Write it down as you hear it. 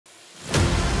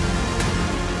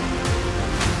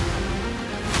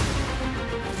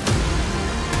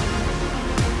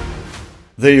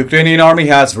The Ukrainian Army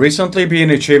has recently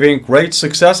been achieving great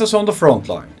successes on the front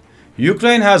line.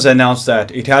 Ukraine has announced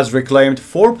that it has reclaimed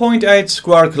 4.8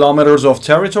 square kilometers of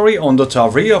territory on the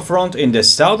Tavriya front in the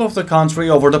south of the country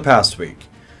over the past week.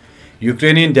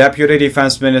 Ukrainian Deputy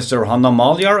Defense Minister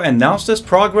Maliar announced this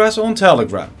progress on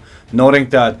Telegram, noting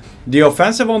that the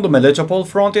offensive on the Melitopol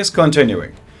front is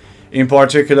continuing. In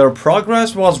particular,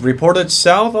 progress was reported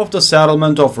south of the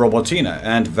settlement of Robotyne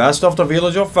and west of the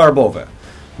village of Verbove.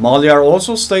 Maliar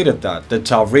also stated that the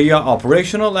Tavriya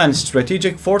Operational and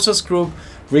Strategic Forces Group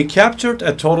recaptured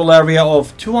a total area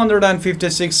of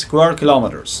 256 square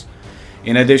kilometers.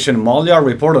 In addition, Maliar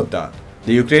reported that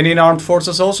the Ukrainian Armed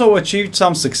Forces also achieved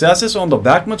some successes on the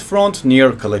Bakhmut front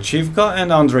near Klishchiivka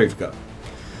and Andriivka.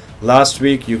 Last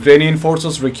week, Ukrainian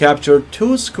forces recaptured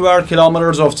 2 square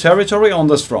kilometers of territory on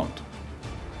this front.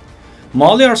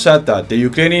 Maliar said that the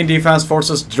Ukrainian Defense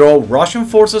Forces drove Russian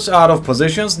forces out of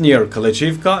positions near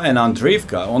Klishchiivka and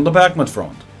Andriivka on the Bakhmut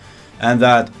front, and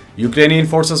that Ukrainian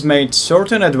forces made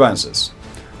certain advances.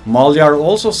 Maliar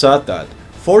also said that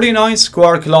 49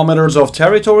 square kilometers of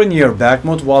territory near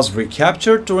Bakhmut was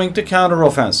recaptured during the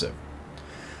counteroffensive.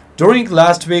 During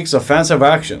last week's offensive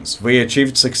actions, we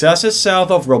achieved successes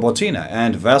south of Robotyne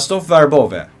and west of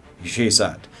Verbove, she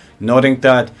said, noting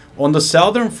that on the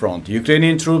southern front,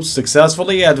 Ukrainian troops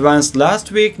successfully advanced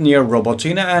last week near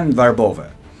Robotyne and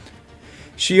Verbove.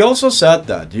 She also said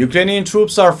that Ukrainian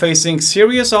troops are facing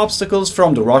serious obstacles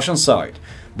from the Russian side,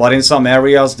 but in some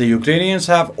areas the Ukrainians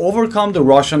have overcome the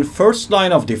Russian first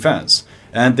line of defense,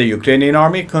 and the Ukrainian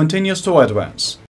army continues to advance.